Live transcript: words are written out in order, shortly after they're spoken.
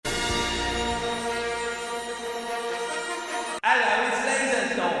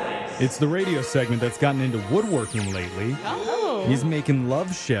It's the radio segment that's gotten into woodworking lately. Oh. He's making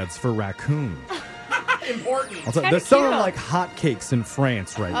love sheds for raccoons. Important. Also, they're selling like hotcakes in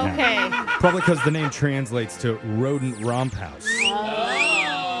France right now. Okay. Probably because the name translates to rodent romp house.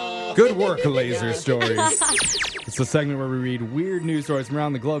 Oh. Good work, Laser Stories. It's a segment where we read weird news stories from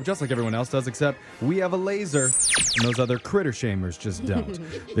around the globe, just like everyone else does, except we have a laser, and those other critter shamers just don't.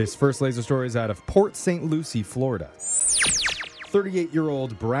 This first laser story is out of Port St. Lucie, Florida.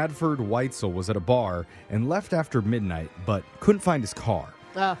 38-year-old Bradford Weitzel was at a bar and left after midnight, but couldn't find his car.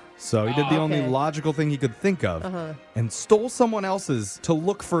 So he did the only logical thing he could think of and stole someone else's to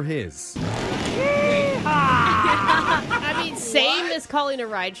look for his. I mean, same as calling a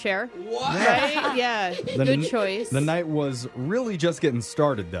rideshare. What? Right? Yeah. Good choice. The night was really just getting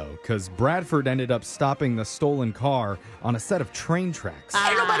started, though, because Bradford ended up stopping the stolen car on a set of train tracks.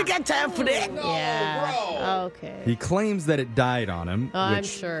 Ain't nobody got time for that. No, Yeah. bro. Okay. He claims that it died on him, which I'm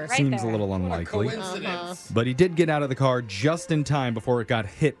sure. Right seems a there. little What a unlikely. coincidence. But he did get out of the car just in time before it got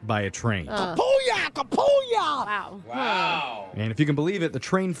hit by a train. Kapooyah, kapooyah. Wow. Wow. And if you can believe it, the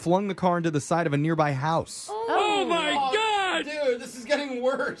train flung the car into the side of a nearby house. Oh my God, dude, this is getting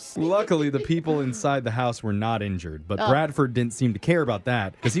worse. Luckily, the people inside the house were not injured, but Bradford didn't seem to care about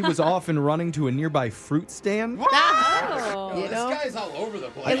that because he was off and running to a nearby fruit stand. Oh. Yo, You this know? guy's all over the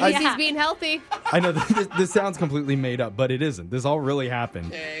At place. least he's being healthy. I know this sounds completely made up, but it isn't. This all really happened.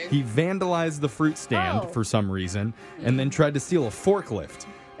 Okay. He vandalized the fruit stand for some reason and then tried to steal a forklift.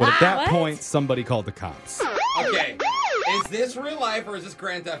 But at that What? point, somebody called the cops. Okay, is this real life or is this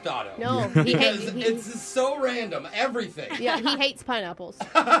Grand Theft Auto? No. He Because hates, it's just so random, everything. yeah, he hates pineapples.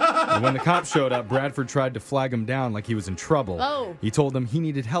 And when the cops showed up, Bradford tried to flag him down like he was in trouble. Oh. He told them he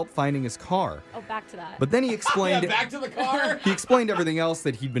needed help finding his car. Oh, back to that. But then he Yeah, explained back to the car. he explained everything else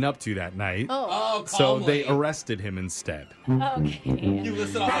that he'd been up to that night. Oh, So calmly. they arrested him instead. Okay. You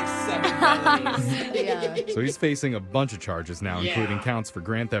listed off like 7 felonies. Yeah. So he's facing a bunch of charges now, Yeah. including counts for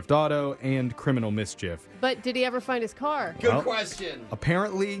Grand Theft Auto and criminal mischief. But did he ever find his car? Good Well, question.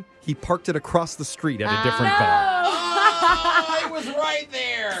 Apparently, he parked it across the street at a different bar. Oh, I was right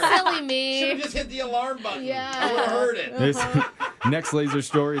there. Silly Should me. have just hit the alarm button. Yeah. I would have heard it. This next laser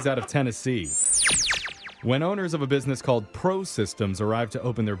story is out of Tennessee. When owners of a business called Pro Systems arrived to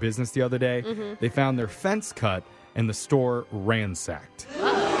open their business the other day, they found their fence cut and the store ransacked.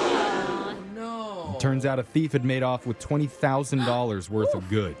 No. Turns out a thief had made off with $20,000 worth of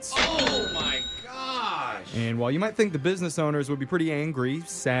goods. Oh my gosh. And while you might think the business owners would be pretty angry,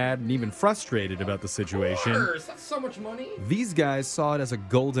 sad, and even frustrated about the situation, Worse. That's so much money. these guys saw it as a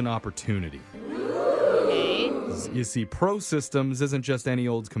golden opportunity. You see, Pro Systems isn't just any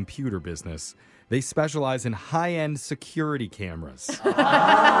old computer business. They specialize in high-end security cameras.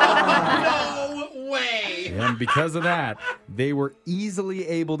 No way. And because of that, they were easily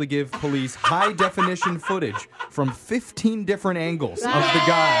able to give police high-definition footage from 15 different angles of the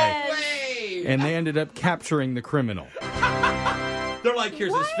guy. Way. And they ended up capturing the criminal. They're like,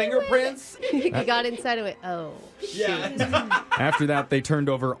 here's his fingerprints. He got inside of it. Oh. Yeah. After that, they turned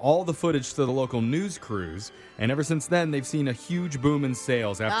over all the footage to the local news crews, and ever since then, they've seen a huge boom in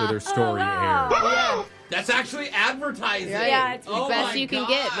sales after their story aired. Yeah. That's actually advertising. Right. Yeah, it's Oh Best my you can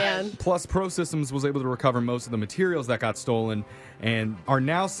get, gosh. man. Plus, Pro Systems was able to recover most of the materials that got stolen and are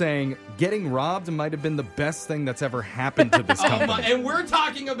now saying getting robbed might have been the best thing that's ever happened to this Oh my, company. and we're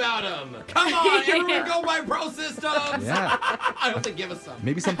talking about them. Come on, everyone go buy Pro Systems. Yeah. I hope they give us some.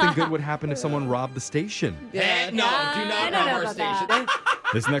 Maybe something good would happen if someone robbed the station. Eh, no, do I not don't rob know our about station. that.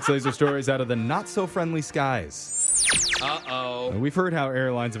 This next laser story is out of the not-so-friendly skies. Uh-oh. We've heard how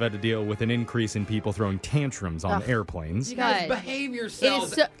airlines have had to deal with an increase in people throwing tantrums on airplanes. You guys God. behave It yourselves.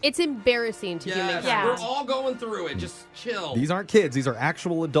 is so, it's embarrassing to Yes, humans. Yeah. we're all going through it. Just chill. These aren't kids, these are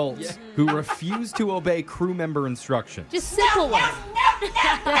actual adults Yeah. who refuse to obey crew member instructions. Just simple ones.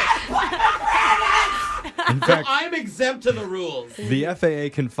 In fact, I'm exempt to the rules. the FAA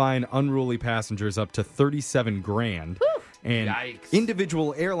can fine unruly passengers up to 37 grand, and Yikes.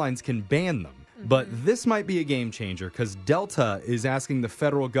 individual airlines can ban them. But this might be a game changer because Delta is asking the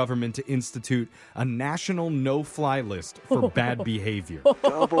federal government to institute a national no-fly list for bad behavior.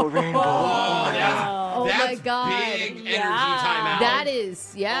 Double rainbow. Oh That's my God. big energy Yeah. timeout. That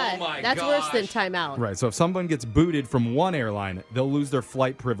is, yeah. Oh my That's worse than gosh. timeout. Right, so if someone gets booted from one airline, they'll lose their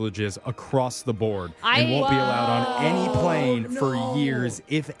flight privileges across the board and won't be allowed on any plane for years,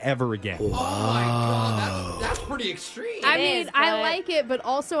 if ever again. Oh my god, that's pretty extreme. I It mean, is, I but- like it, but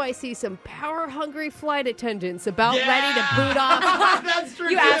also I see some power-hungry flight attendants about Yeah. ready to boot off. That's true.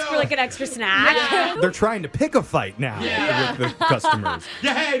 You too. ask for like an extra snack. They're trying to pick a fight now Yeah. with the customers.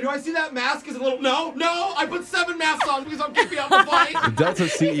 Yeah, hey, do I see that mask? Is a little. No, I put 7 masks on because I'm keeping out the fight. Delta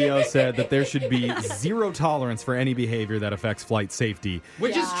CEO said that there should be zero tolerance for any behavior that affects flight safety.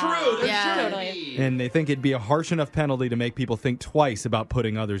 Which is true. There Yeah. should Totally. be. And they think it'd be a harsh enough penalty to make people think twice about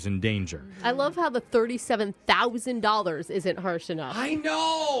putting others in danger. I love how the $37,000 isn't harsh enough. I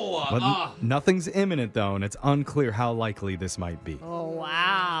know. But nothing's imminent, though, and it's unclear how likely this might be. Oh,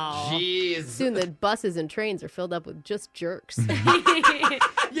 wow. Jeez. Soon the buses and trains are filled up with just jerks.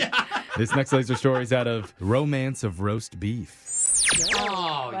 Yeah. This next laser story is out of Romance of Roast Beef.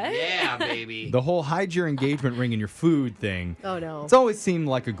 Oh, What? yeah, baby. The whole hide your engagement ring in your food thing. Oh, no. It's always seemed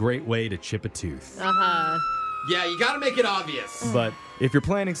like a great way to chip a tooth. Uh-huh. Yeah, you got to make it obvious. But if you're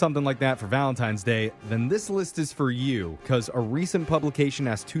planning something like that for Valentine's Day, then this list is for you, because a recent publication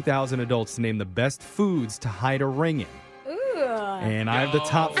asked 2,000 adults to name the best foods to hide a ring in. Ooh. And I have the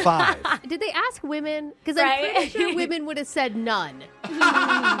top 5. Did they ask women? Because I'm Right. pretty sure women would have said none.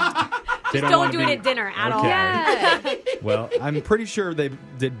 They Don't wanna do be- it at dinner at all. Okay. Yeah. Well, I'm pretty sure they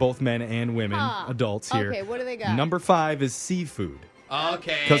did both men and women, adults here. Okay, what do they got? Number 5 is seafood.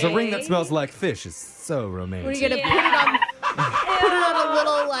 Okay. Because a ring that smells like fish is so romantic. What are you going to put it on a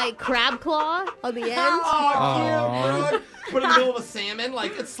little, like, crab claw on the end? Oh, cute, bro. Put it in the middle of a salmon.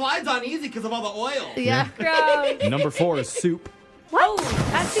 Like, it slides on easy because of all the oil. Yeah. Gross. Number 4 is soup. What?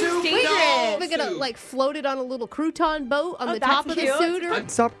 That seems Soup, dangerous. no. They're going to, like, float it on a little crouton boat on Oh, the that's top of the cute. suit? Or...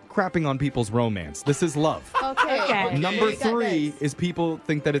 Stop crapping on people's romance. This is love. Okay. Number we got 3 this. is people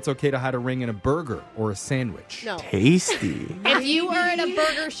think that it's okay to hide a ring in a burger or a sandwich. No. Tasty. If you are at a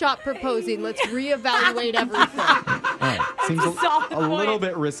burger shop proposing, let's reevaluate everything. All right. Seems a solid little point.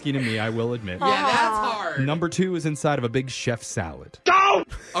 bit risky to me, I will admit. Yeah, that's hard. Number 2 is inside of a big chef salad.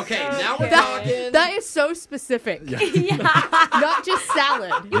 Okay, now we're That, talking. that is so specific. Not just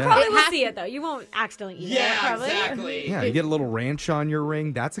salad. Yeah. Probably It will has- see it though. You won't accidentally eat it. Yeah, Probably. exactly. Yeah, you get a little ranch on your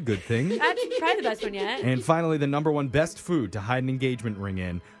ring. That's a good thing. That's probably the best one yet. And finally, the number 1 best food to hide an engagement ring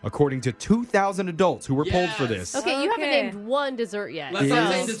in, according to 2,000 adults who were polled for this. Yes. Okay, you haven't Okay. named one dessert yet. Let's Yes.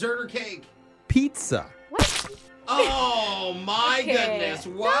 not say dessert or cake. Pizza. Oh, my Okay. goodness.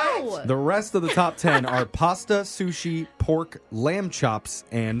 What? No. The rest of the top 10 are pasta, sushi, pork, lamb chops,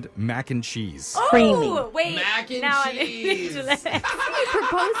 and mac and cheese. Creamy. Ooh, wait. Mac and now cheese. Are you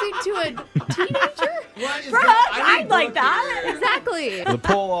proposing to a teenager? What is Bro, that? I I'd need like book that. here. Exactly. The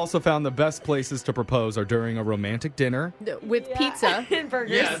poll also found the best places to propose are during a romantic dinner With pizza. and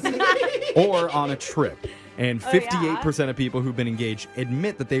burgers. Yes. or on a trip. And Oh, yeah. 58% of people who've been engaged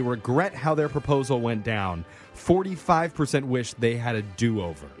admit that they regret how their proposal went down. 45% wish they had a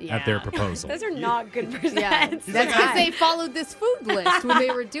do-over at their Yeah. proposal. Those are not good percents. Yeah. That's because they followed this food list when they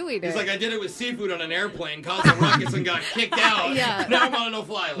were doing He's it. like, I did it with seafood on an airplane, caused a ruckus, and got kicked out. Yeah. Now I'm on a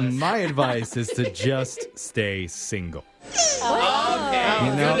no-fly list. My advice is to just stay single. Okay.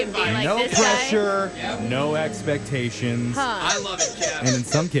 You know, Good advice. no this guy. pressure, Yep. no expectations, I love it, Jeff. and in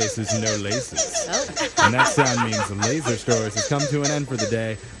some cases, no laces. Oh. And that sound means Laser Stories has come to an end for the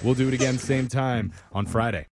day. We'll do it again same time on Friday.